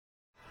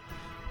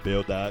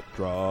Build that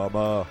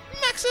drama.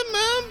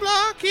 Maximum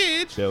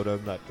blockage.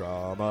 Building that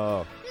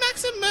drama.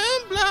 Maximum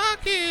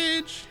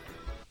blockage.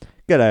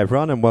 G'day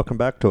everyone and welcome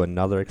back to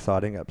another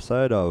exciting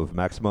episode of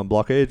Maximum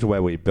Blockage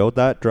where we build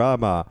that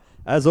drama.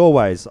 As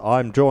always,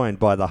 I'm joined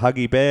by the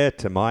Huggy Bear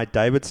to my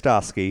David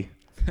Starsky.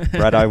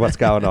 Braddo, what's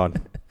going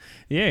on?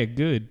 Yeah,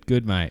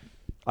 good, mate.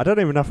 I don't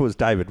even know if it was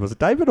David. Was it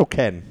David or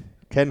Ken?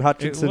 Ken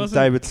Hutchinson,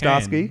 David Ken.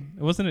 Starsky?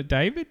 Wasn't it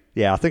David?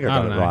 Yeah, I think I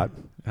got don't it know. right.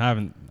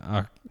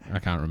 I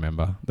can't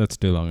remember. That's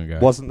too long ago.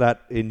 Wasn't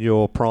that in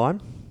your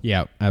prime?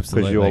 Yeah,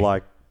 absolutely. Because you're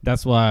like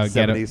that's why I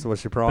 70s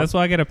was your prime? That's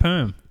why I get a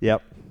perm.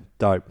 Yep.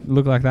 Dope.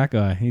 Look like that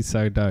guy. He's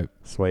so dope.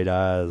 Sweet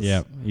as.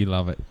 Yeah, you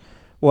love it.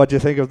 What do you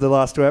think of the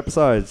last two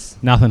episodes?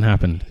 Nothing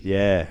happened.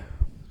 Yeah,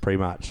 pretty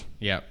much.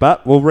 Yeah.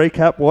 But we'll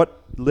recap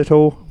what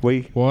little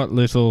I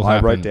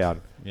happened. wrote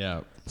down.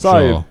 Yeah. So,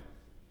 sure.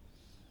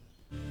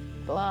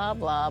 Blah,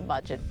 blah,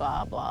 budget,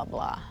 blah, blah,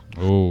 blah.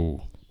 Ooh.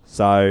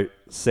 So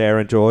Sarah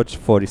and George,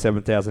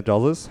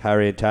 $47,000.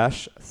 Harry and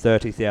Tash,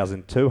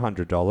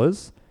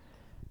 $30,200.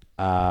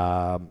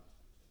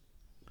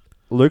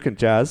 Luke and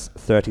Jazz,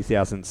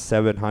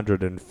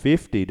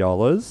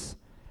 $30,750.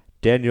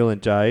 Daniel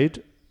and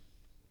Jade,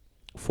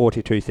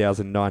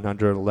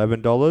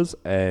 $42,911.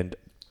 And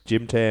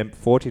Jim Tam,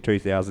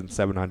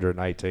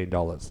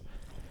 $42,718.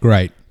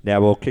 Great. Now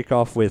we'll kick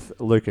off with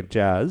Luke and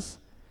Jazz.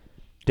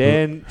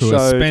 Dan who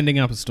are showed spending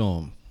up a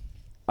storm.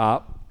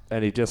 up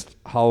and he just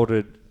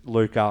holded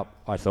Luke up.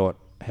 I thought,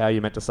 how are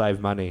you meant to save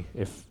money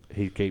if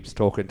he keeps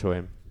talking to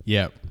him?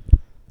 Yep.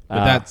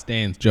 But that's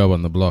Dan's job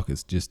on the block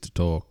is just to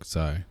talk,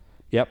 so.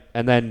 Yep.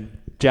 And then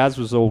Jazz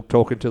was all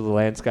talking to the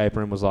landscaper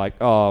and was like,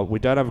 oh, we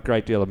don't have a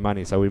great deal of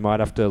money, so we might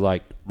have to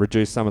like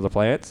reduce some of the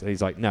plants. And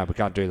he's like, no, we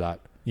can't do that.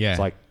 Yeah. It's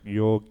like,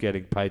 you're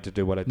getting paid to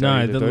do what I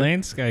tell you to No, do. the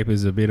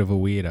landscaper's a bit of a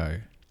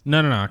weirdo.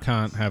 No, I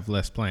can't have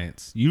less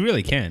plants. You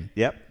really can.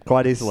 Yep,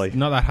 quite easily. It's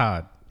not that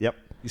hard. Yep.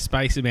 You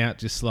space them out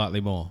just slightly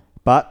more.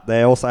 But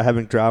they're also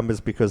having dramas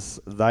because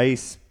they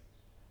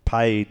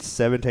paid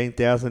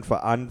 $17,000 for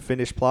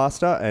unfinished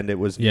plaster and it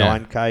was Yeah.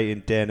 $9,000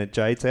 in Dan and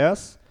Jade's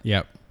house.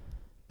 Yep.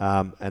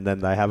 And then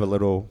they have a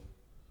little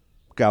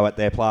go at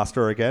their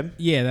plaster again.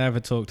 Yeah, they have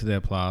a talk to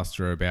their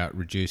plasterer about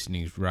reducing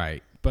his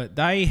rate. But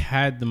they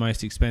had the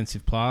most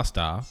expensive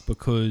plaster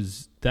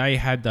because they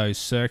had those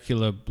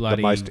circular bloody...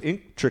 The most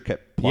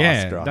intricate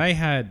plaster. Yeah, they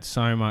had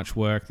so much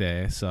work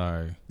there,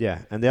 so...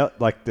 Yeah, and they're,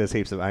 like there's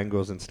heaps of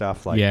angles and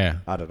stuff. Like, Yeah.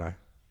 I don't know.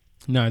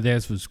 No,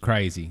 theirs was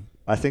crazy.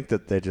 I think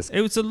that they're just...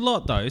 It was a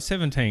lot though,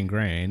 17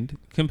 grand.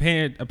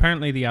 Compared,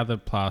 apparently the other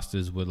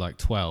plasters were like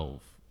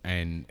 12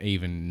 and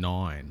even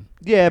 9.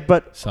 Yeah,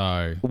 but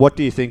So... what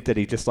do you think that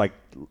he just like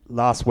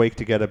last week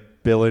to get a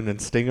bill in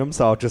and sting them,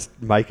 so I'll just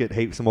make it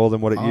heaps more than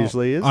what it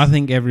usually is? I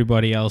think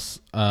everybody else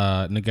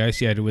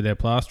negotiated with their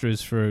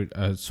plasterers for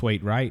a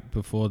sweet rate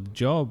before the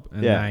job,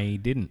 and Yeah. they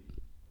didn't.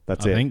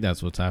 That's I it. think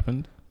that's what's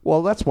happened.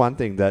 Well, that's one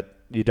thing that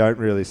you don't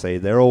really see.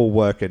 They're all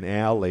working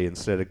hourly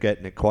instead of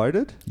getting it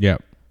quoted,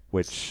 Yep.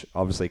 which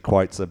obviously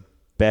quotes are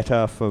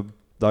better for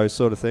those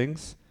sort of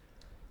things.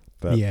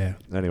 But Yeah.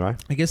 anyway,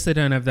 I guess they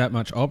don't have that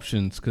much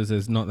options because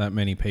there's not that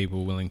many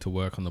people willing to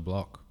work on the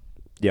block.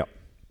 yep.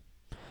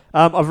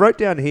 I've wrote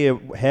down here,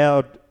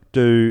 how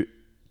do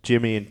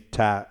Jimmy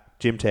and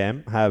Jim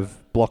Tam have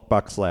block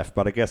bucks left?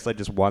 But I guess they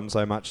just won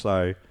so much,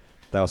 so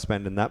they were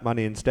spending that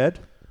money instead.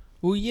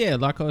 Well, yeah,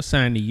 like I was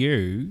saying to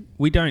you,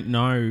 we don't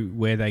know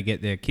where they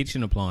get their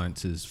kitchen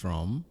appliances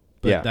from,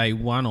 but Yeah. they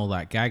won all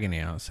that gagging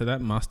out, so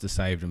that must have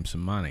saved them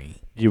some money.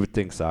 You would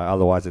think so.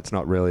 Otherwise, it's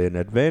not really an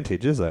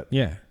advantage, is it?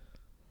 Yeah.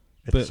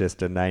 It's But-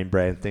 just a name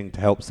brand thing to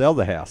help sell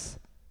the house.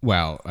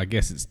 Well, I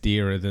guess it's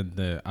dearer than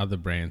the other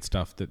brand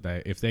stuff that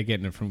if they're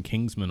getting it from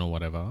Kingsman or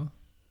whatever.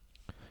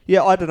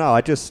 Yeah, I don't know.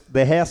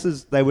 Their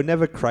houses, they were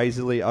never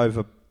crazily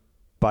over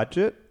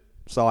budget,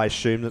 so I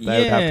assume that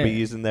they would have to be Yeah.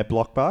 using their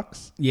block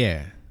bucks.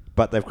 Yeah.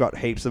 But they've got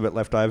heaps of it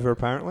left over,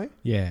 apparently.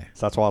 Yeah.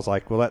 So that's why I was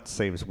like, well, that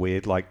seems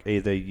weird. Like,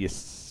 either you're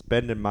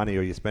spending money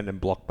or you're spending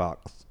block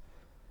bucks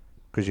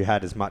because you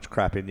had as much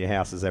crap in your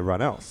house as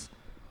everyone else.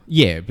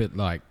 Yeah, but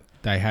like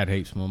they had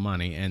heaps more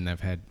money and they've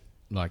had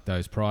like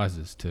those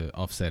prizes to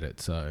offset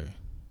it, so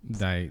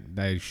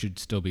they should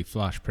still be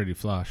pretty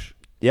flush.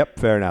 Yep,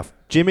 fair enough.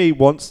 Jimmy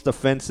wants the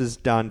fences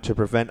done to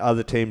prevent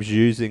other teams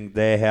using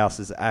their house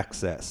as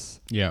access.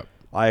 Yep.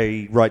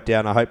 I wrote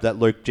down, I hope that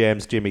Luke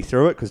jams Jimmy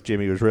through it because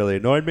Jimmy was really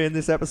annoying me in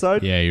this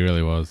episode. Yeah, he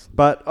really was.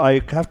 But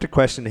I have to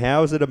question,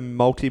 how is it a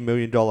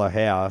multi-million-dollar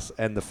house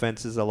and the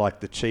fences are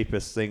like the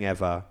cheapest thing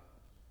ever?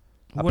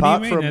 What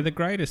Apart do you mean? from They're the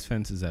greatest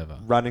fences ever.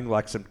 running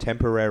like some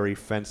temporary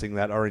fencing,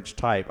 that orange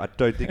tape, I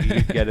don't think you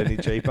could get any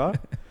cheaper.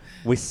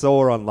 We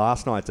saw on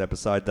last night's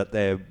episode that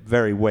they're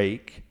very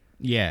weak.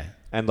 Yeah.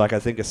 And like I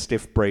think a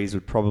stiff breeze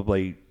would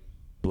probably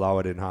blow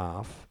it in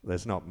half.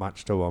 There's not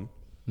much to them.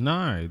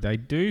 No, they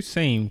do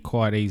seem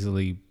quite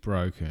easily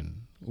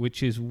broken,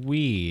 which is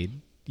weird.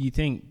 You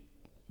think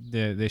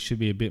there should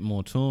be a bit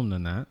more to them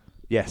than that?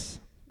 Yes,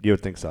 you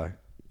would think so.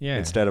 Yeah.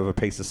 Instead of a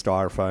piece of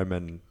styrofoam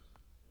and...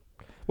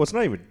 Well, it's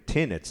not even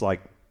tin. It's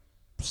like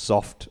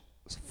soft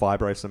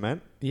fibro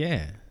cement.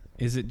 Yeah.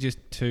 Is it just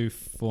 2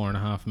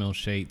 4.5 mil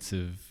sheets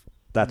of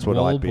That's what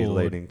I'd be wallboard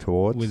leaning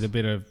towards. with a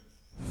bit of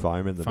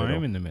foam in the foam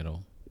middle. in the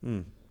middle?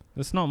 Mm.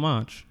 That's not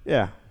much.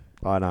 Yeah,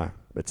 I know.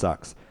 It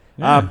sucks.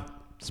 Yeah.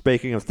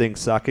 Speaking of things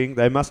sucking,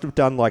 they must have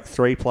done like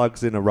 3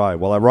 plugs in a row.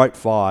 Well, I wrote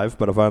 5,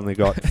 but I've only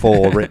got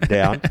 4 written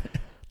down.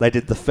 They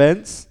did the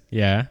fence,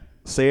 Yeah.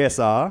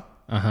 CSR,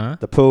 Uh-huh.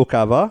 the pool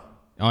cover,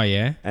 Oh,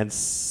 yeah. and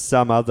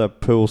some other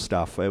pool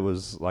stuff. It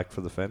was like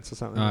for the fence or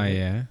something. Oh,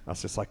 yeah. I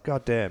was just like,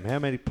 God damn, how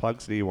many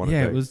plugs do you want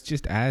Yeah, to do? it was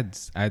just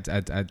ads.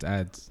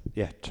 Ads.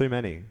 Yeah, too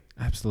many.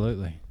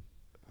 Absolutely.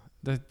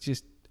 They're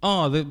just...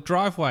 Oh, the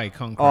driveway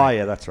concrete. Oh,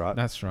 yeah, that's right.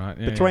 That's right.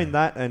 Yeah, Between yeah.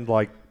 that and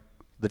like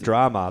the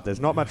drama, there's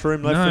not much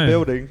room left No, for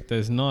building.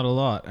 There's not a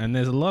lot. And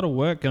there's a lot of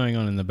work going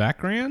on in the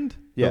background,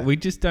 Yeah. but we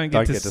just don't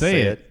get to see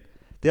it.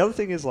 The other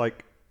thing is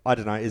like, I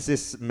don't know, is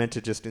this meant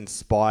to just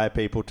inspire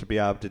people to be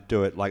able to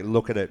do it, like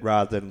look at it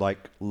rather than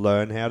like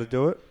learn how to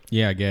do it?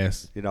 Yeah, I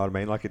guess. You know what I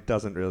mean? Like it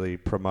doesn't really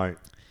promote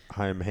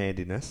home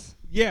handiness.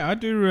 Yeah, I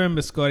do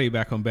remember Scotty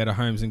back on Better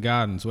Homes and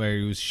Gardens where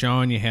he was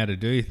showing you how to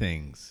do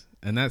things.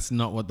 And that's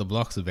not what the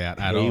block's about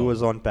at all. He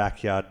was on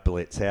Backyard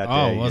Blitz. How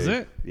dare you? was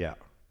it? Yeah.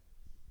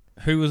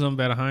 Who was on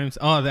Better Homes?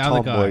 Oh, the Tom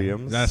other guy.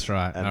 Williams. That's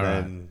right. And All right.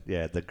 then,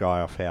 yeah, the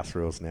guy off House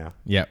Rules now.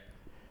 Yep.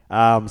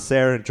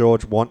 Sarah and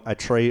George want a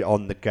tree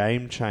on the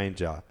Game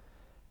Changer.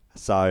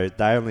 So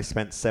they only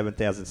spent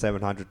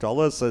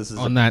 $7,700. So this is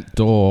On that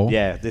door.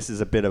 yeah, this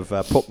is a bit of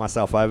put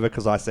myself over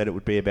because I said it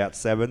would be about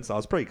 7, so I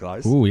was pretty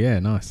close. Ooh, yeah,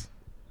 nice.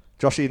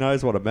 Joshy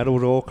knows what a metal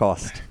door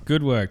cost.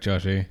 Good work,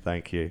 Joshy.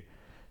 Thank you.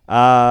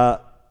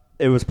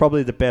 It was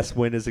probably the best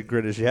winners and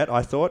gritters yet,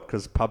 I thought,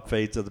 because pub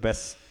feeds are the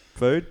best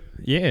food.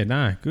 Yeah,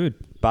 no, good.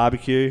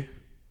 Barbecue,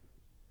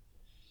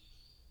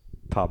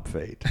 pub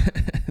feed.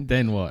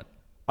 Then what?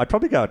 I'd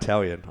probably go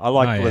Italian. I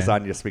like Oh, yeah.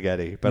 lasagna,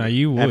 spaghetti, but No,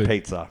 you and would.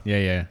 pizza. Yeah,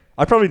 yeah.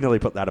 I'd probably nearly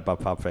put that above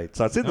pub feed.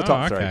 So it's in the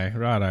top 3. Okay,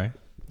 righto.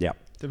 Yeah.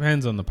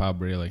 Depends on the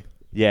pub, really.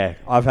 Yeah,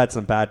 I've had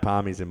some bad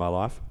palmies in my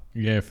life.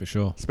 Yeah, for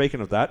sure.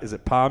 Speaking of that, is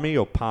it palmy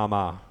or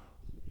Parma?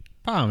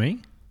 Palmy?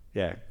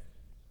 Yeah.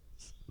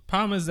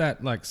 Palmer's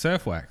that, like,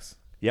 surf wax.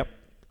 Yep.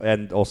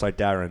 And also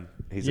Darren.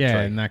 He's a Yeah,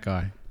 tree. and that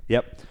guy.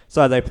 Yep.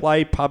 So they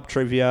play pub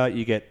trivia.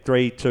 You get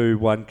 3, 2,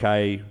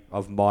 1K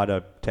of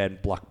Mitre 10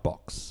 block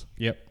box.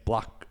 Yep.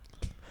 Block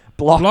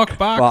Block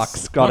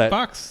bucks. Got Block it.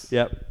 bucks.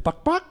 Yep.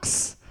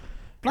 Bucks.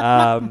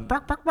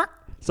 Block.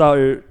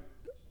 So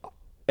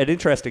an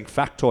interesting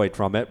factoid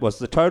from it was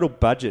the total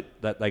budget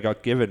that they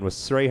got given was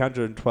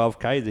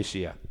 $312K this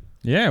year.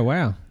 Yeah,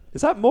 wow.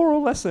 Is that more or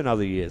less than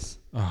other years?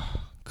 Oh,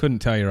 couldn't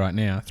tell you right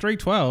now.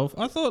 312.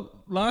 I thought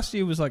last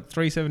year was like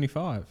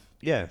 375.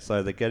 Yeah,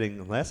 so they're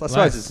getting less. I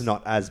suppose Less. it's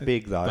not as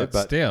big though,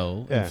 But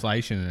still, yeah.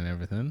 inflation and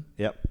everything.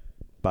 Yep.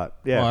 But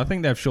yeah. Well, I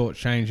think they've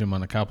shortchanged them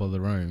on a couple of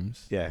the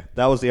rooms. Yeah,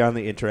 that was the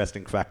only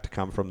interesting fact to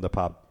come from the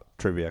pub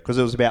trivia because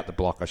it was about the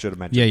block. I should have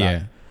mentioned Yeah,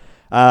 that.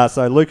 yeah.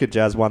 So Luke and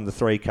Jazz won the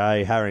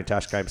 3K, Harry and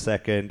Tash came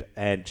second,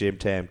 and Jim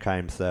Tam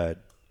came third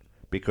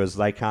because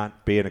they can't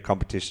be in a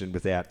competition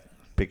without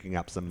picking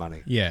up some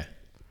money. Yeah.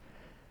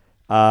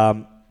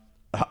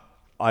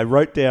 I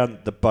wrote down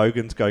the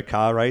Bogans go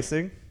car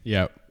racing.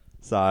 Yep.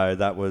 So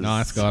that was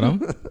Nice, got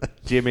 'em.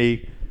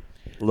 Jimmy,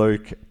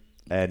 Luke,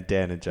 and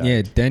Dan and Jay.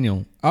 Yeah,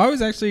 Daniel. I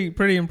was actually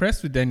pretty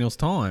impressed with Daniel's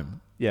time.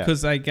 Yeah.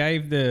 Because they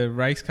gave the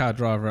race car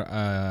driver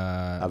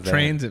A a van.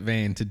 transit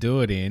van to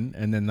do it in,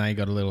 and then they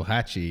got a little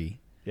hatchy.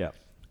 Yeah.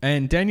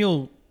 And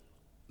Daniel,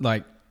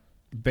 like,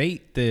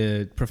 beat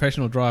the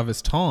professional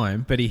driver's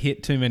time, but he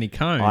hit too many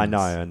cones. I know,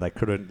 and they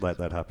couldn't let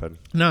that happen.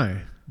 No,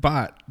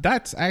 but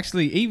that's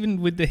actually, even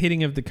with the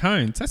hitting of the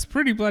cones, that's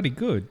pretty bloody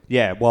good.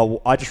 Yeah,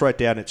 well, I just wrote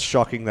down it's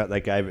shocking that they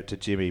gave it to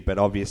Jimmy, but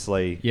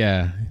obviously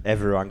Yeah.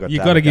 everyone got You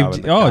to got to have a go give.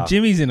 in the Oh, car.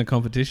 Jimmy's in a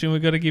competition.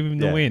 We've got to give him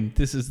the Yeah. win.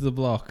 This is the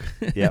block.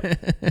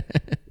 Yep.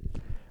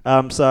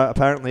 So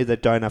apparently they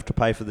don't have to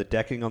pay for the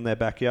decking on their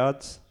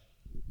backyards.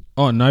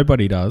 Oh,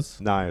 nobody does.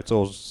 No, it's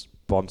all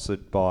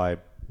sponsored by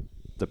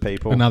the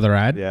people. Another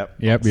ad. Yep.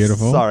 Yep.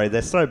 Beautiful. Sorry,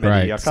 there's so many.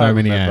 Great. I can't So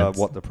many remember ads.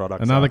 what the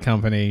products Another are.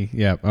 company.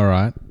 Yep. All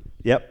right.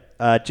 Yep.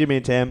 Jimmy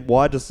and Tam,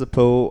 why does the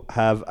pool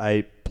have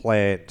a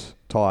plant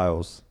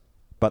tiles,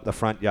 but the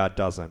front yard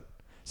doesn't?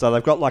 So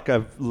they've got like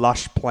a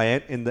lush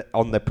plant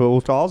on their pool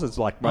tiles. It's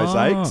like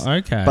mosaics. Oh,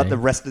 okay. But the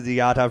rest of the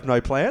yard have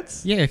no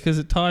plants. Yeah, because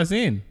it ties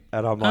in.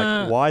 And I'm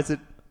like, why is it?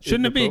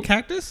 Shouldn't in it the be a pool?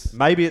 cactus?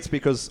 Maybe it's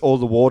because all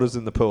the water's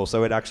in the pool,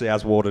 so it actually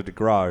has water to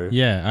grow.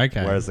 Yeah.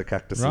 Okay. Whereas the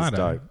cactuses Righto.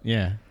 don't.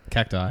 Yeah.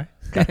 Cacti.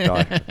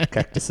 Cacti,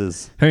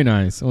 cactuses. Who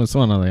knows? Well, it's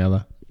one or the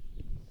other.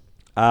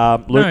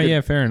 Luke No. and,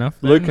 Yeah. Fair enough.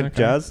 then. Luke and Okay.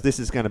 Jazz. This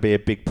is going to be a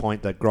big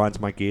point that grinds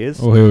my gears.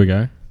 Oh, here we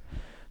go.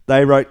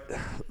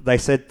 They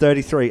said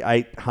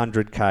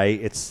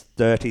 33,800K. It's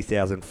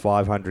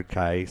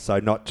 30,500K. So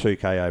not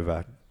 2K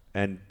over.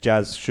 And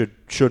Jazz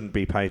shouldn't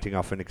be painting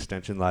off an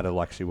extension ladder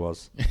like she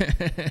was.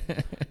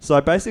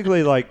 So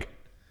basically, like,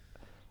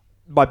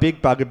 my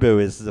big bugaboo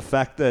is the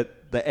fact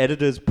that the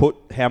editors put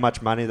how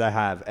much money they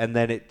have, and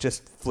then it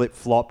just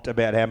flip-flopped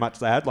about how much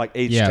they had. Like,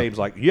 each Yeah. team's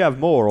like, you have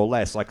more or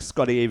less. Like,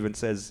 Scotty even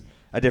says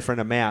a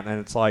different amount, and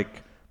it's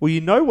like, well, you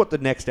know what the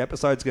next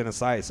episode's going to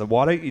say, so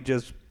why don't you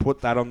just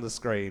put that on the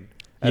screen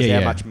as Yeah, how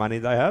yeah. much money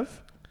they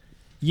have?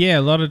 Yeah,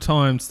 a lot of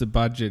times the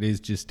budget is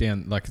just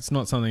down. Like, it's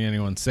not something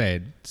anyone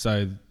said,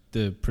 so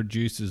the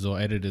producers or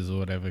editors or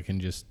whatever can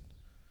just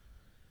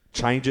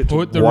Change it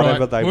put to the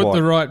whatever right they put want.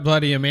 the right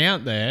bloody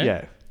amount there.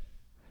 Yeah.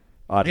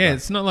 I don't Yeah, know.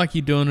 it's not like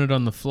you're doing it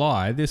on the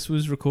fly. This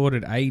was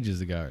recorded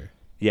ages ago.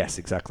 Yes,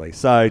 exactly.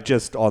 So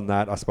just on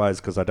that, I suppose,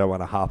 because I don't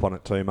want to harp on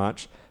it too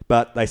much,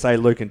 but they say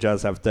Luke and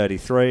Jazz have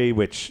 33,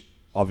 which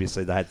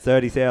obviously they had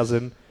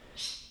 30,000.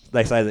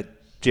 They say that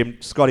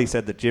Scotty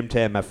said that Jim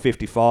Tam have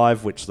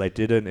 55, which they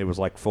didn't. It was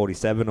like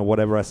 47 or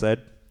whatever I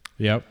said.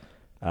 Yep.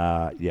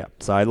 Yeah.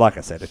 So like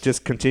I said, it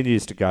just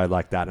continues to go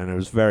like that, and it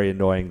was very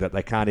annoying that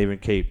they can't even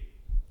keep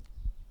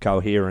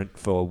coherent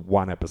for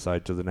one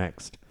episode to the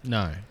next.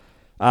 No.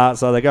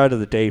 So they go to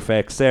the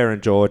defects. Sarah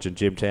and George and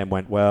Jim Tam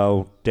went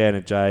well. Dan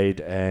and Jade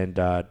and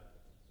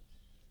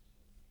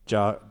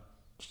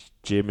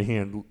Jimmy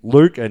and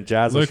Luke and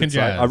Jazz. Luke I and should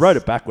say. Jazz. I wrote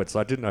it backwards, so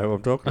I didn't know who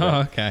I'm talking Oh,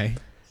 about. okay.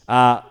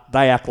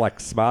 They act like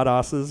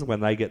smartasses when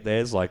they get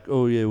theirs, like,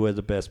 oh yeah, we're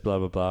the best, blah,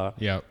 blah, blah.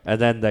 Yep.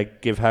 And then they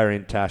give Harry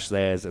and Tash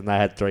theirs, and they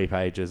had 3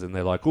 pages, and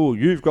they're like, oh,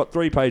 you've got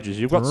 3 pages,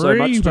 you've got so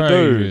much to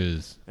do.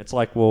 It's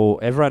like, well,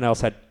 everyone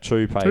else had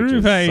 2 pages.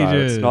 2 pages. So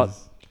it's not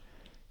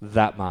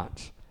that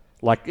much.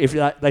 Like, if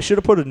they should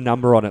have put a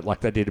number on it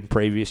like they did in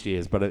previous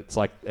years, but it's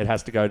like, it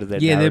has to go to their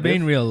Yeah, narrative. they're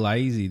being real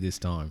lazy this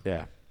time.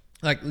 Yeah.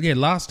 Like, yeah,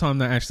 last time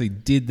they actually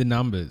did the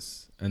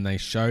numbers and they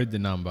showed the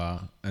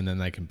number and then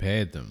they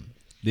compared them.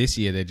 This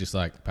year they're just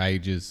like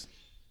pages.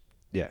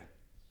 Yeah.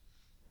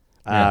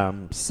 Yeah.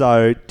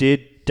 So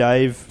did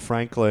Bob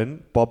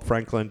Franklin,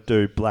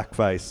 do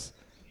blackface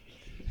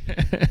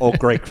or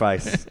Greek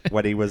face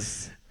when he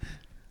was...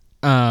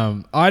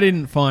 I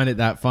didn't find it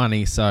that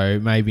funny, so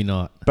maybe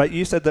not. But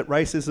you said that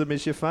racism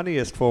is your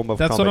funniest form of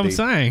That's comedy. what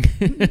I'm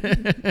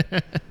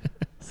saying.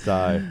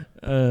 So,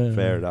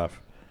 fair enough.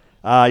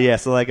 Yeah,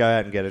 so they go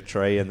out and get a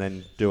tree and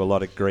then do a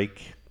lot of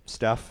Greek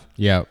stuff,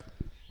 Yep.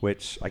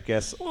 which I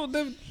guess... Well,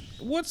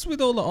 what's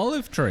with all the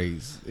olive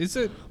trees? Is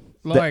it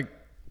like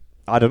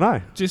I don't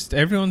know. just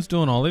everyone's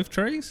doing olive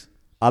trees?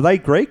 Are they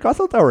Greek? I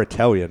thought they were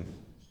Italian.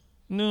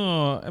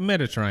 No,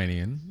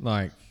 Mediterranean.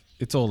 Like,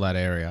 it's all that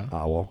area.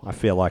 Oh, well, I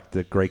feel like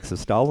the Greeks have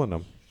stolen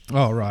them.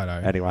 Oh,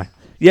 righto. Anyway.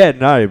 Yeah,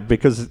 no,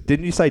 because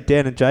didn't you say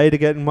Dan and Jade are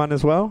getting one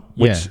as well?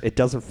 Which Yeah. it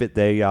doesn't fit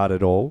their yard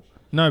at all.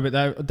 No,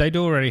 but they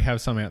do already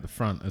have some out the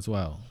front as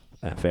well.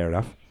 Fair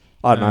enough.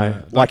 I don't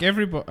know. Like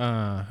everybody.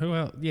 Who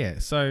else? Yeah.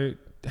 So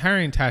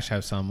Harry and Tash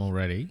have some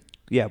already.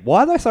 Yeah,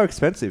 why are they so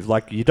expensive?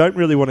 Like, you don't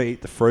really want to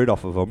eat the fruit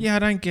off of them. Yeah, I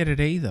don't get it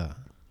either.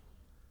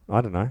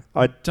 I don't know.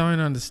 I'd Don't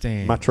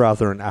understand. much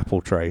rather an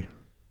apple tree.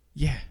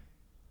 Yeah.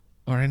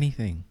 Or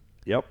anything.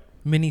 Yep.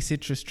 Mini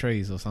citrus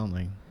trees or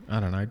something. I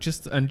don't know.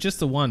 Just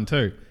the one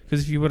too.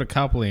 Because if you put a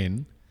couple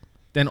in,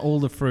 then all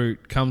the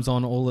fruit comes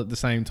on all at the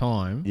same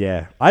time.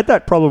 Yeah. I had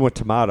that problem with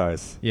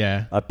tomatoes.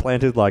 Yeah. I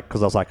planted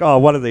because I was like, oh,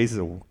 one of these,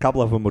 a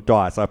couple of them will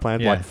die. So I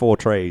planted Yeah. like 4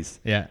 trees.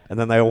 Yeah. And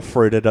then they all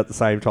fruited at the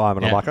same time.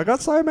 And I'm Yeah. like, I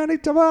got so many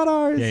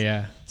tomatoes. Yeah,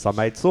 yeah. So I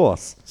made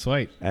sauce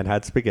Sweet. and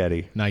had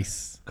spaghetti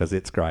Nice. because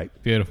it's great.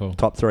 Beautiful.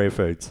 Top 3 of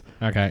foods.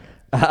 Okay.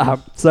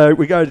 So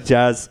we go to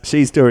Jazz.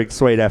 She's doing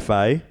Sweet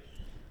FA.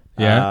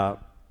 Yeah.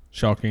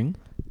 Shocking.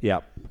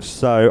 Yeah.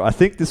 So I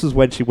think this was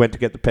when she went to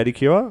get the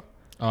pedicure.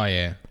 Oh,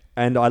 yeah.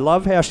 And I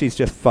love how she's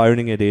just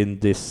phoning it in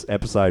this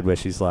episode where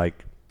she's like,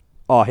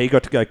 oh, he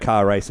got to go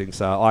car racing,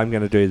 so I'm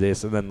going to do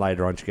this. And then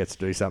later on she gets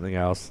to do something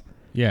else.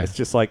 Yeah. It's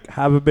just like,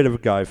 have a bit of a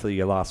go for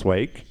your last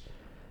week.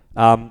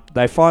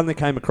 They finally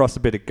came across a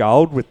bit of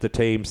gold with the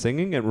team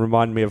singing. It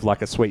reminded me of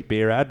like a sweet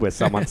beer ad where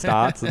someone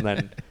starts and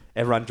then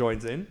everyone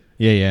joins in.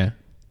 Yeah, yeah.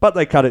 But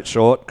they cut it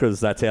short because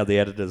that's how the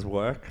editors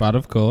work. But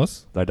of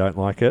course, They don't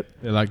like it.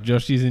 they're like,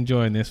 Joshy's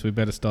enjoying this. We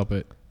better stop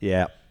it.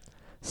 Yeah.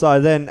 So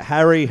then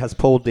Harry has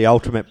pulled the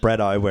ultimate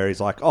Bretto where he's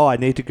like, oh, I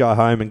need to go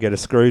home and get a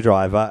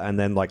screwdriver. And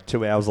then like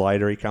 2 hours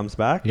later, he comes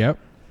back. Yep.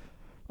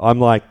 I'm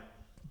like,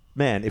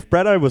 man, if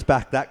Bretto was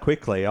back that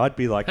quickly, I'd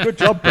be like, good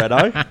job,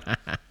 Bretto.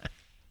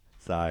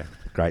 So,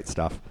 great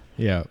stuff.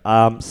 Yeah.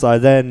 So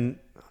then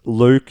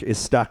Luke is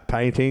stuck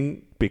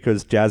painting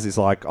because Jazz is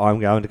like, I'm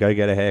going to go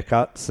get a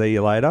haircut. See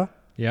you later.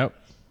 Yep.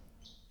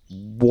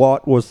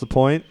 What was the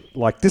point?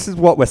 Like, this is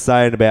what we're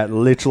saying about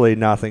literally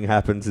nothing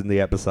happens in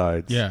the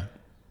episodes. Yeah.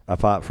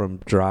 Apart from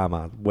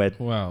drama. We're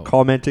Well.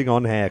 commenting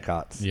on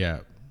haircuts. Yeah.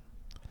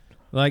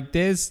 Like,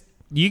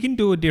 you can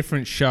do a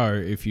different show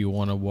if you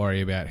want to worry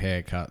about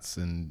haircuts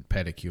and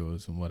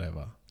pedicures and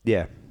whatever.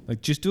 Yeah,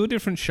 Like, just do a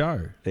different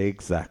show.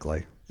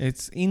 exactly.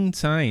 It's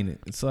insane.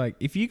 It's like,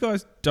 if you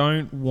guys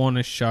don't want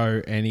to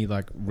show any,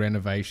 like,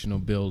 renovation or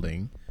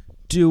building,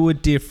 do a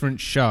different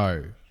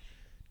show.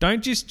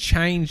 Don't just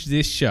change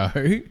this show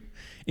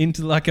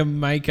into, like, a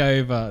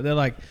makeover. They're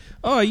like,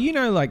 oh,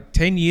 like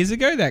 10 years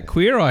ago, that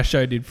Queer Eye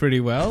show did pretty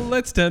well.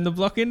 Let's turn the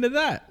block into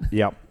that.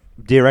 Yep.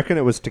 Do you reckon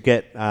it was to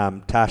get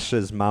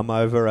Tasha's mum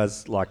over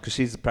as, like, because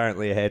she's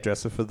apparently a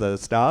hairdresser for the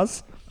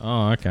Stars?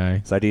 Oh,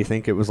 okay. So do you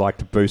think it was, like,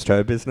 to boost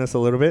her business a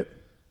little bit?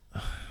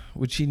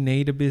 Would she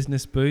need a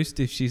business boost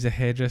if she's a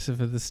hairdresser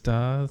for the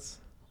Stars?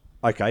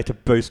 Okay, to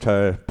boost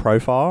her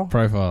profile.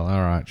 Profile,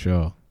 all right,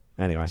 sure.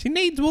 Anyway. She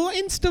needs more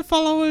Insta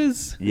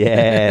followers.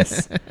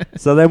 Yes.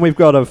 So then we've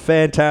got a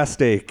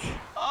fantastic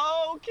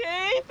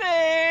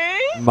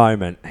Okay,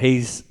 moment.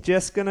 He's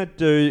just going to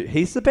do...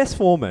 He's the best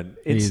foreman.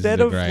 He's Instead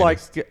the of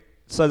greatest. like...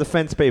 So the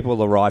fence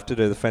people arrive to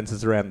do the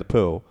fences around the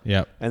pool.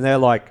 Yep. And they're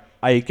like,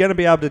 are you going to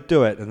be able to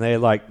do it? And they're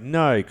like,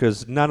 no,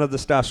 because none of the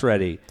stuff's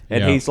ready.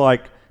 And Yep. he's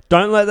like,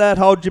 don't let that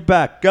hold you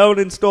back. Go and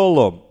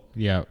install them.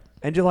 Yep.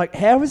 And you're like,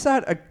 how is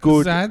that a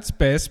good... That's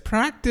best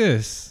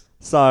practice.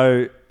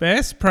 So,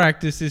 Best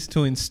practice is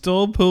to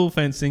install pool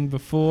fencing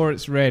before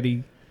it's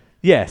ready.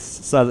 yes,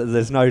 so that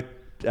there's no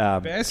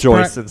Best,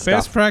 joists and stuff.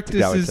 best to practice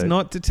go is into.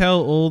 not to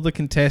tell all the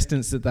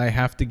contestants that they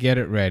have to get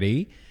it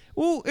ready.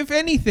 Well, if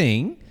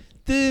anything,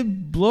 the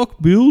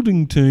block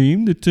building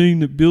team, the team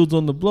that builds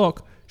on the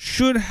block,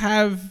 should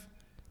have...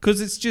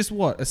 Because it's just,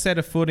 what, a set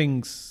of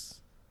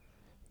footings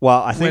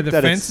Well, I think where the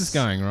that fence it's- is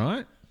going,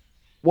 right?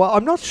 Well,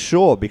 I'm not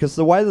sure because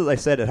the way that they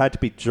said it had to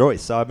be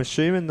joist, so I'm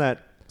assuming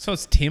that So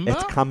it's timber?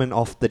 it's coming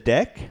off the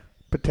deck,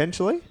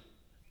 potentially.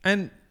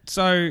 And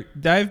so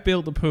they've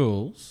built the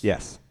pools,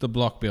 Yes. the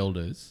block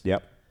builders.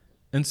 Yep.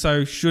 And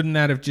so shouldn't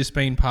that have just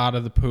been part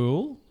of the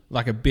pool?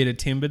 Like a bit of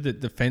timber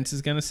that the fence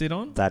is going to sit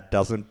on? That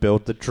doesn't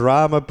build the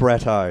drama,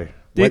 Bretto.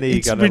 When are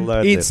you going to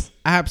learn It's this?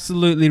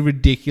 absolutely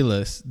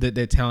ridiculous that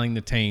they're telling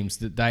the teams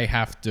that they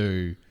have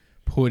to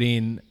put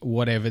in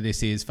whatever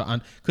this is for...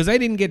 Because they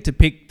didn't get to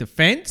pick the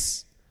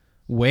fence,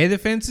 where the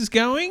fence is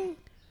going,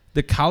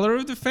 the colour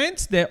of the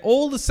fence. They're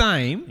all the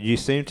same. You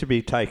seem to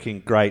be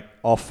taking great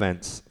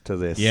offense to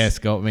this. Yes,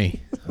 got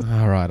me.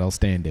 All right, I'll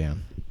stand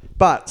down.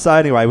 But, so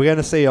anyway, we're going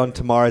to see on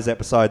tomorrow's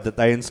episode that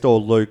they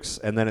install Luke's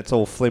and then it's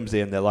all flimsy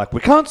and they're like, we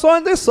can't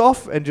sign this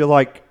off. And you're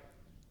like,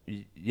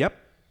 yep.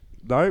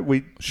 No,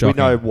 we Shocking.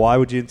 know why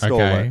would you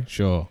install Okay, it.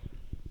 sure.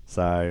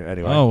 So,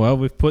 anyway. Oh, well,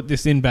 we've put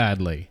this in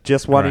badly.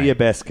 Just one of Great. your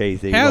best,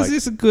 Keithy. How's Like,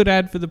 this a good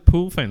ad for the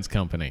pool fence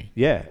company?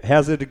 Yeah.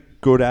 How's it a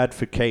good ad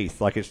for Keith?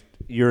 Like,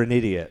 you're an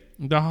idiot.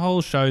 The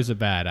whole show's a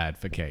bad ad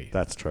for Keith.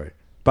 That's true.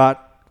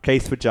 But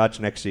Keith for judge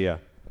next year.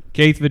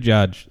 Keith the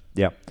judge.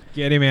 Yep.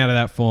 Get him out of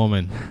that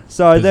foreman.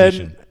 So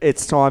position. then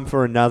it's time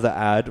for another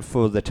ad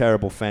for the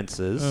terrible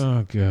fences.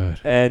 Oh, God.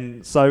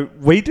 And so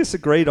we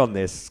disagreed on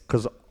this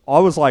because I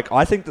was like,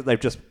 I think that they've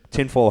just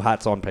tinfoil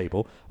hats on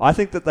people. I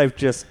think that they've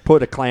just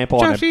put a clamp on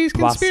Joshy's and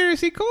plus-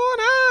 Conspiracy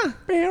Corner.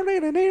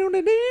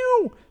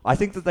 I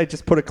think that they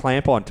just put a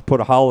clamp on to put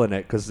a hole in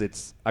it because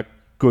it's a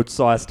good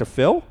size to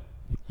fill.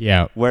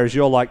 Yeah. Whereas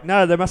you're like,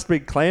 no, they must be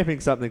clamping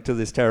something to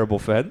this terrible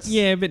fence.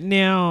 Yeah, but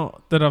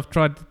now that I've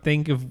tried to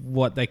think of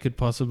what they could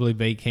possibly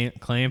be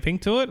clamping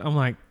to it, I'm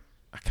like,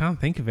 I can't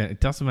think of it. It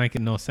doesn't make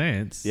no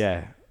sense.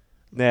 Yeah.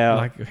 Now,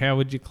 Like, how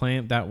would you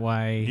clamp that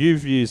way?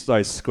 you've used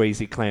those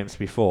squeezy clamps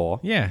before.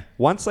 Yeah.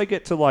 Once they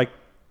get to like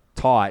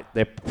tight,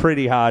 they're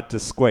pretty hard to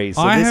squeeze.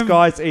 So I this have-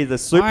 guy's either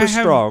super I have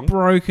strong.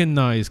 broken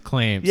those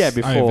clamps Yeah,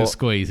 before- over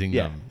squeezing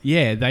yeah. them.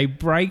 Yeah, they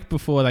break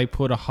before they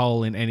put a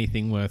hole in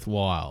anything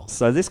worthwhile.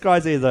 So this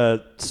guy's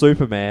either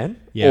Superman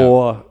Yeah.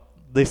 or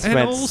this And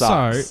fence also,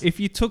 sucks. if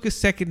you took a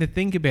second to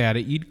think about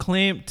it, you'd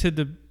clamp to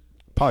the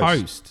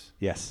post.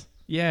 Yes.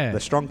 Yeah. The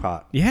strong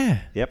part.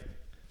 Yeah. Yep.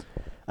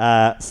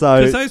 Because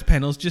So those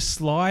panels just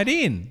slide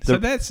in. So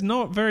that's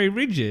not very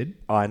rigid.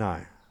 I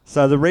know.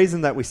 So the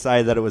reason that we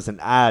say that it was an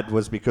ad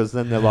was because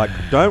then they're like,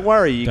 don't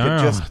worry, you can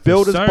just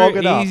build us so bog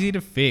it up. easy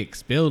to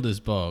fix. Builder's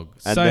bog.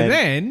 And so then-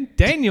 then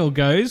Daniel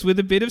goes with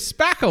a bit of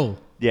spackle.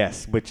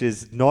 Yes, which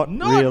is not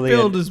Not really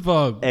builder's an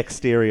bog.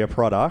 exterior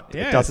product. It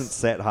Yes. doesn't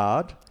set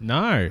hard.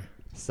 No.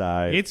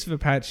 So It's for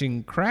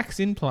patching cracks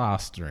in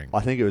plastering.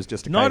 I think it was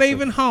just a Not case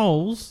even of,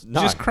 holes,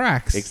 No, just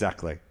cracks.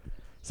 Exactly.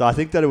 So I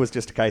think that it was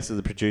just a case of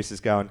the producers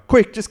going,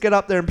 quick, just get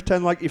up there and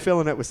pretend like you're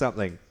filling it with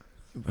something.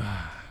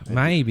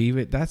 Maybe,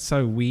 but that's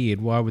so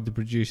weird. Why would the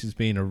producers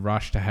be in a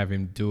rush to have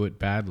him do it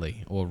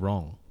badly or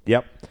wrong?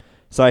 Yep.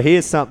 So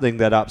here's something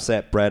that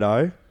upset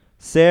Bretto.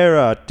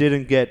 Sarah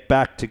didn't get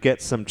back to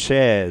get some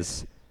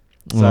chairs.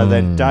 So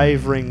then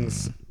Dave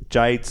rings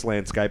Jade's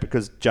landscape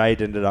because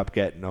Jade ended up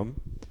getting them.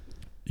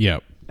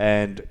 Yep.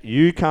 And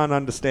you can't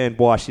understand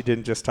why she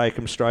didn't just take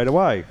them straight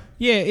away.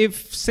 Yeah, it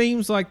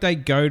seems like they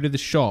go to the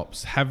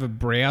shops, have a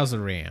browse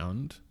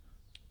around,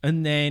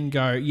 and then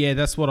go, yeah,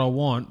 that's what I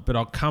want, but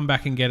I'll come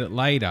back and get it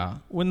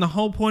later. When the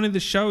whole point of the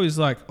show is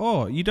like,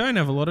 oh, you don't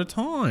have a lot of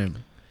time.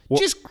 Well-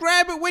 Just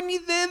grab it when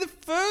you're there the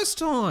first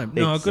time.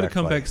 No, I've got to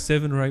come Exactly. back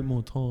 7 or 8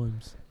 more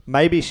times.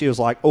 Maybe she was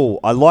like, oh,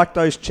 I like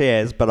those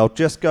chairs, but I'll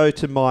just go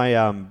to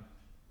my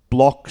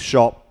block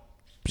shop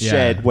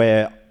shed Yeah.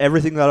 where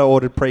everything that I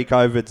ordered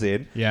pre-COVID's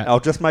in. Yeah. I'll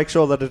just make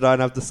sure that I don't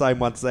have the same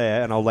ones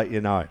there, and I'll let you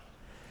know.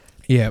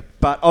 Yep.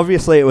 But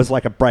obviously it was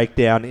like a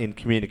breakdown in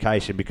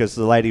communication because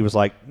the lady was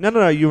like,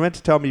 no, you were meant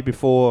to tell me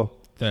before.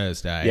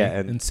 Thursday. Yeah,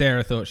 and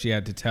Sarah thought she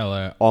had to tell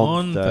her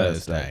On on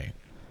Thursday. Thursday.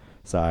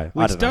 So, I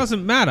Which don't know.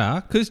 doesn't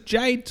matter because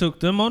Jade took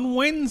them on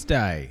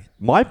Wednesday.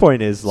 My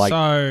point is, like,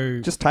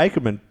 so just take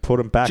them and put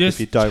them back just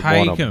if you don't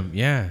take want them. them.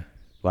 Yeah.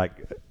 Like,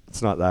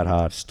 It's not that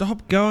hard.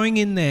 Stop going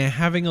in there,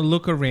 having a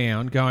look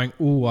around, going,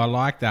 "Ooh, I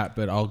like that,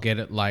 but I'll get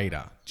it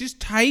later." Just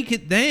take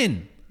it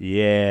then.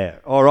 Yeah.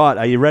 All right.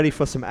 Are you ready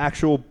for some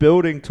actual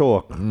building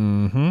talk?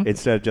 Mm-hmm.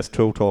 Instead of just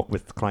tool talk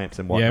with clamps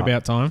and whatnot. Yeah,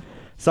 about time.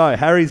 So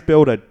Harry's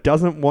builder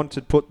doesn't want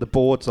to put the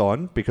boards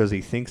on because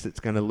he thinks it's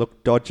going to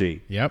look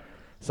dodgy. Yep.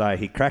 So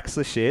he cracks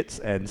the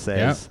shits and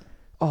says,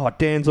 "Oh,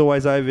 Dan's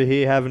always over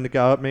here having to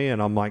go at me."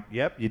 And I'm like,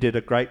 "Yep, you did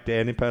a great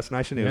Dan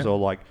impersonation." He was all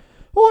like,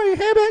 "Oi,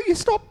 how about you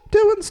stop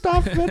doing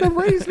stuff in a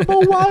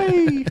reasonable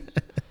way?"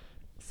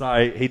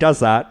 So he does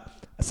that.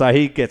 So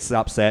he gets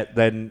upset.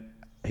 Then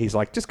he's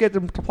like, "Just get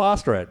them to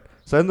plaster it."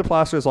 So then the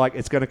plasterer's like,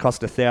 "It's going to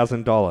cost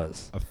 $1,000.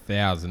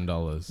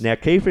 $1,000. Now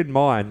keep in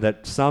mind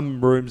that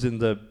some rooms in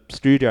the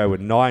studio were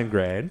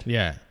 $9,000.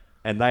 Yeah.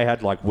 And they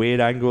had like weird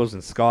angles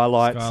and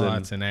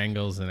skylights And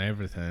angles and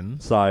everything.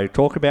 So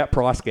talk about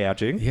price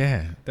gouging.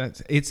 Yeah,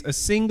 it's a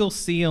single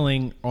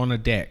ceiling on a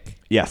deck.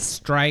 Yes.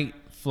 Straight,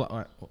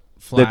 flat.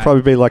 There'd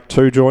probably be like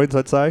 2 joints,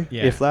 I'd say,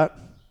 if that.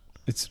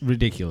 It's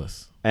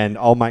ridiculous. And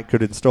old mate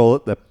could install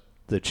it,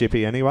 the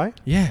chippy anyway.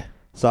 Yeah.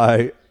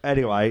 So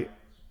anyway,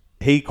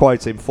 he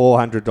quotes him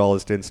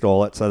 $400 to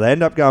install it. So they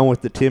end up going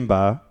with the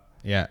timber,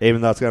 Yeah.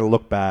 even though it's going to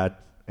look bad.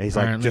 He's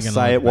Apparently like, just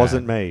gonna say look it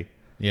wasn't bad. me.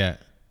 Yeah.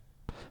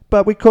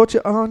 But we caught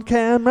you on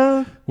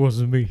camera.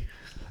 Wasn't me.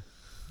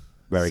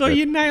 Very So good.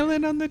 you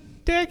nailing on the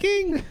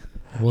decking?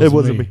 It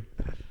wasn't me.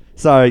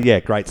 So yeah,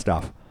 great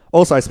stuff.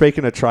 Also,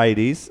 speaking of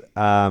tradies,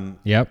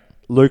 Yep.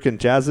 Luke and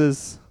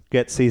Jazz's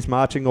gets his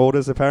marching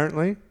orders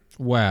apparently.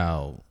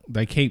 Well,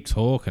 they keep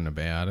talking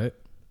about it.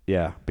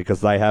 Yeah,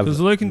 because they have...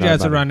 Because Luke and no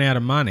Jazz are money. running out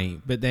of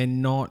money, but they're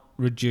not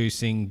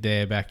reducing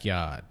their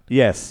backyard.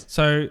 Yes,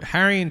 So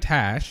Harry and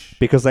Tash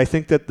because they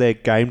think that their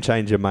game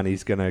changer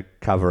money's going to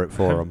cover it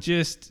for have them.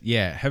 just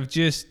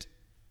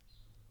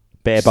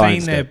Bare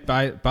seen bones. their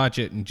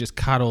budget and just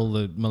cut all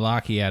the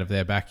malarkey out of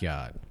their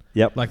backyard.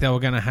 Yep. Like they were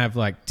going to have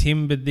like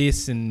timber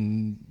this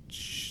and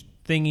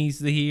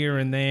thingies here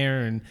and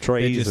there and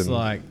Trees they're just and-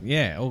 like,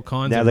 yeah, all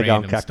kinds Now of they're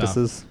going random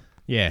cactuses. stuff.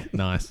 Yeah,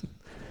 nice.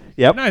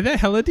 Yep. No, they're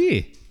hella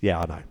dear. Yeah,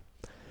 I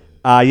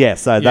know. Yeah,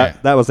 so Yeah.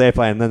 that was their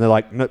plan. And then they're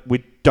like, no,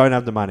 we don't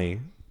have the money.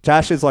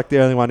 Tash is like the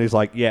only one who's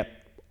like, yep,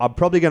 I'm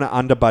probably going to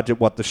under budget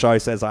what the show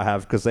says I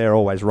have because they're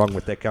always wrong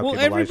with their Well,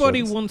 calculations.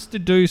 everybody wants to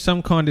do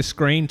some kind of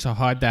screen to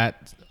hide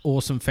that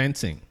awesome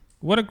fencing.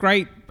 What a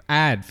great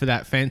ad for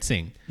that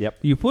fencing. Yep.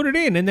 You put it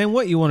in and then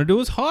what you want to do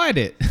is hide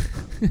it.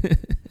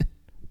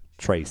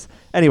 Trees.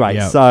 Anyway,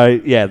 Yep.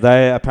 so yeah,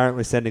 they're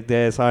apparently sending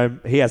theirs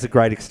home. He has a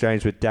great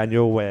exchange with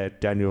Daniel where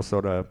Daniel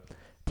sort of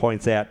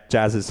points out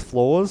Jazz's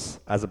flaws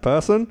as a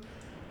person.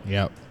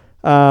 Yep.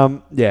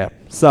 Yeah.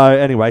 So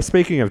anyway,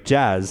 speaking of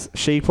Jazz,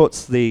 she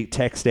puts the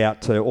text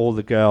out to all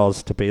the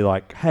girls to be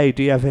like, "Hey,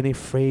 do you have any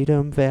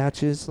freedom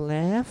vouchers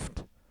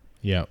left?"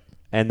 Yep.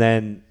 And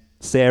then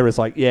Sarah's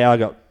like, "Yeah, I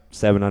got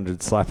 700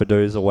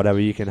 slappadoos or whatever.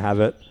 You can have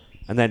it."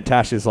 And then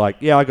Tash is like,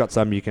 "Yeah, I got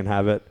some. You can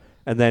have it."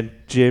 And then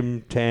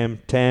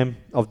Tam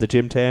of the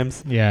Jim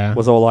Tams Yeah.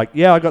 was all like,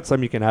 "Yeah, I got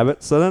some. You can have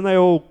it." So then they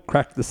all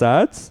cracked the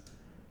sads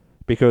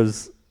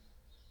because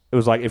it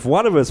was like if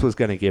one of us was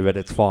going to give it,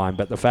 it's fine.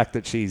 But the fact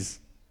that she's,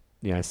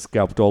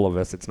 scalped all of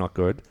us, it's not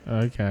good.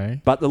 Okay.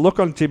 But the look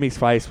on Jimmy's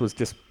face was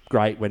just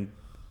great when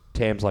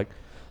Tam's like,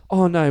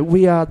 "Oh no,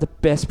 we are the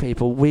best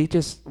people. We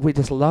just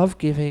love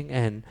giving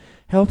and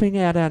helping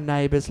out our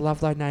neighbours. Love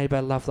thy neighbour,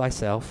 love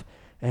thyself."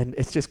 And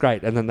it's just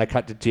great. And then they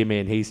cut to Jimmy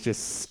and he's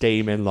just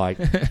steaming like,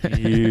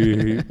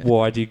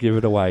 why'd you give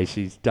it away?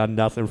 She's done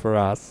nothing for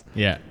us.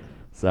 Yeah.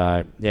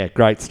 So, yeah,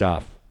 great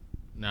stuff.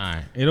 No.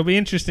 It'll be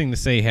interesting to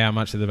see how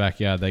much of the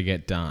backyard they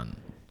get done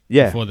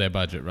Yeah. before their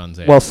budget runs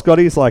out. Well,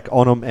 Scotty's like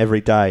on them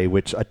every day,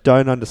 which I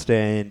don't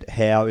understand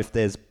how, if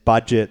there's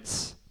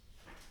budgets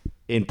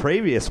in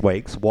previous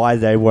weeks, why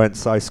they weren't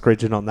so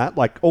scridging on that.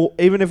 Like, or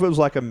even if it was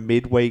like a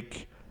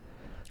midweek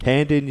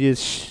hand in your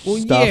Well,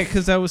 stuff. yeah,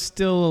 because they were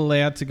still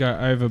allowed to go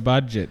over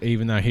budget,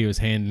 even though he was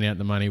handing out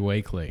the money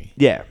weekly.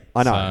 Yeah,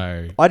 I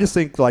know. So, I just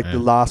think the yeah.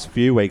 last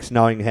few weeks,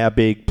 knowing how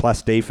big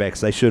Plus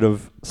Defects, they should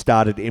have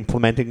started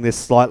implementing this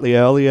slightly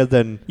earlier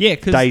than Yeah,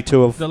 because day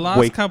 2 of the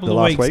last couple the of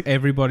last weeks, week.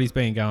 everybody's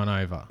been going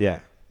over. Yeah,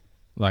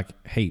 Like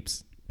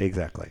heaps.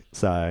 exactly.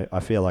 So I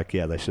feel like,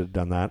 they should have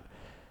done that.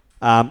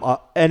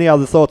 Any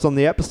other thoughts on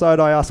the episode,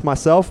 I asked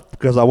myself,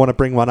 because I want to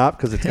bring one up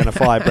because it's going to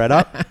fire Brett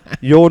up.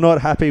 You're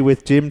not happy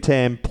with Jim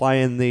Tam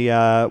playing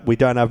the we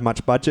don't have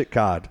much budget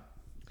card.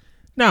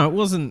 No, it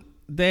wasn't.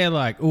 They're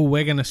like, oh,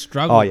 we're going to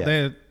struggle. Oh, yeah.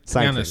 They're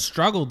Same going to thing.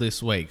 struggle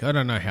this week. I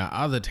don't know how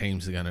other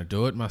teams are going to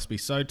do it. Must be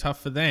so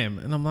tough for them.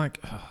 And I'm like,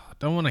 oh, I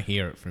don't want to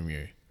hear it from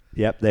you.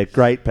 Yep, they're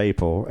great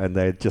people and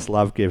they just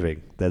love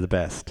giving. They're the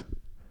best.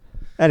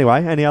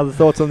 Anyway, any other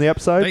thoughts on the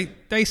episode?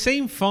 They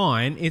seem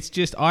fine. It's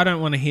just I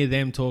don't want to hear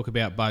them talk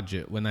about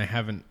budget when they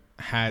haven't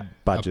had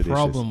Budget a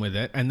problem with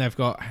it, and they've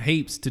got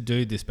heaps to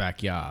do this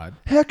backyard.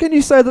 How can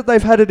you say that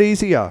they've had it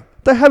easier?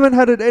 They haven't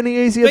had it any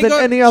easier They than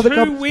got any other 2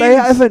 company. wins They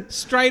haven't.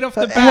 straight off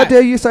the bat. How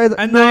dare you say that?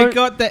 And No, they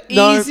got the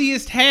no,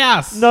 easiest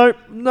house. No.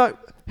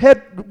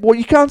 Well,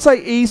 you can't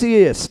say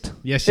easiest.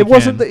 Yes, you It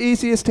wasn't can. the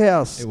easiest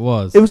house. It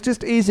was. It was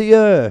just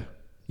easier.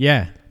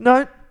 Yeah.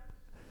 No.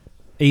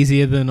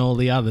 Easier than all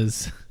the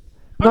others.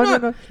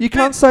 No. You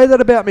can't say that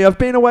about me. I've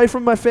been away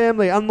from my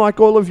family, unlike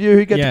all of you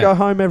who get to Yeah. go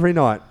home every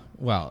night.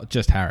 Well,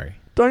 just Harry.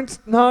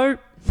 No.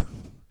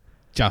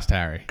 Just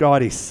Harry.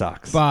 God, he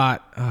sucks.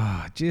 But,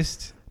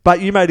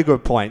 But you made a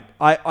good point.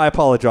 I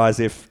apologise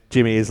if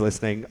Jimmy is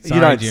listening. Sorry,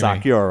 You don't Jimmy.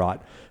 suck. You're all right.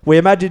 We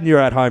imagine you're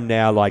at home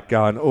now, like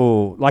going,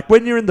 oh, like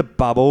when you're in the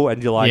bubble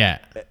and you're like Yeah.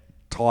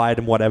 tired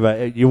and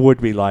whatever, you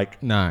would be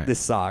like, No. this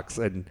sucks,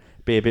 and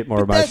be a bit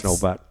more emotional.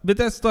 But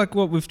that's like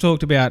what we've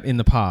talked about in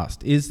the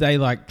past, is they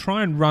like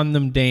try and run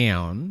them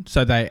down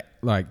so they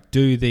like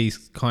do these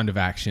kind of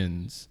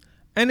actions.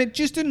 And it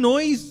just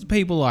annoys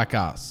people like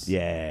us.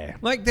 yeah,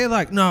 Like, they're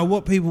like, no,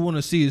 what people want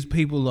to see is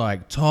people,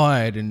 like,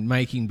 tired and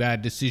making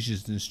bad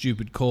decisions and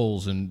stupid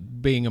calls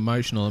and being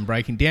emotional and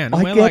breaking down. And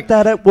I we're get like,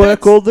 that at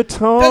work that's- all the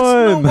time.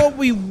 That's not what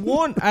we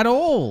want at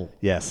all.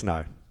 Yes,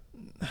 no.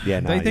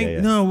 Yeah, no. They think, yeah,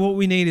 yeah. no, what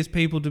we need is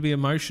people to be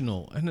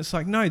emotional. And it's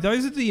like, no,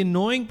 those are the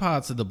annoying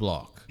parts of the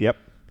block. Yep.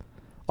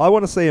 I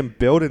want to see him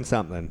building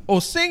something.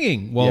 Or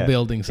singing while Yeah,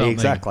 building something.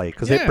 Exactly,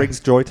 because Yeah. it brings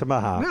joy to my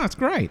heart. No, it's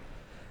great.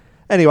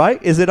 Anyway,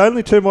 is it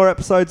only 2 more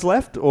episodes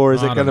left, or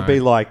is I it don't going to be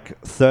know. like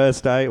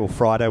Thursday or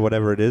Friday,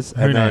 whatever it is,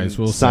 Who and knows?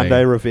 then We'll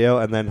Sunday see. reveal,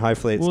 and then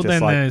hopefully it's Well, just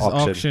then like there's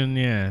auction.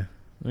 yeah.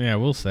 Yeah,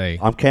 we'll see.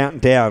 I'm counting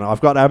down. I've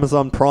got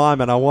Amazon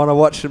Prime, and I want to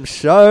watch some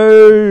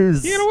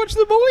shows. You gotta watch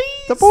The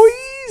Boys. The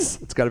boys.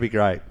 It's going to be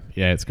great.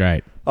 Yeah, it's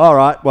great. All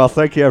right. Well,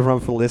 thank you everyone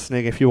for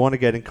listening. If you want to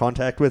get in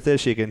contact with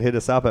us, you can hit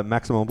us up at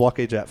Maximum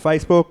Blockage at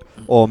Facebook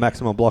or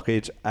Maximum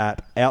Blockage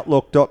at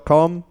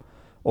Outlook.com,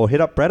 or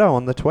hit up Bretto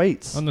on the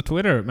tweets. On the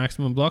Twitter at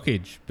Maximum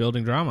Blockage,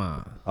 building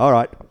drama. All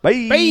right.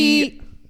 Bye. Bye.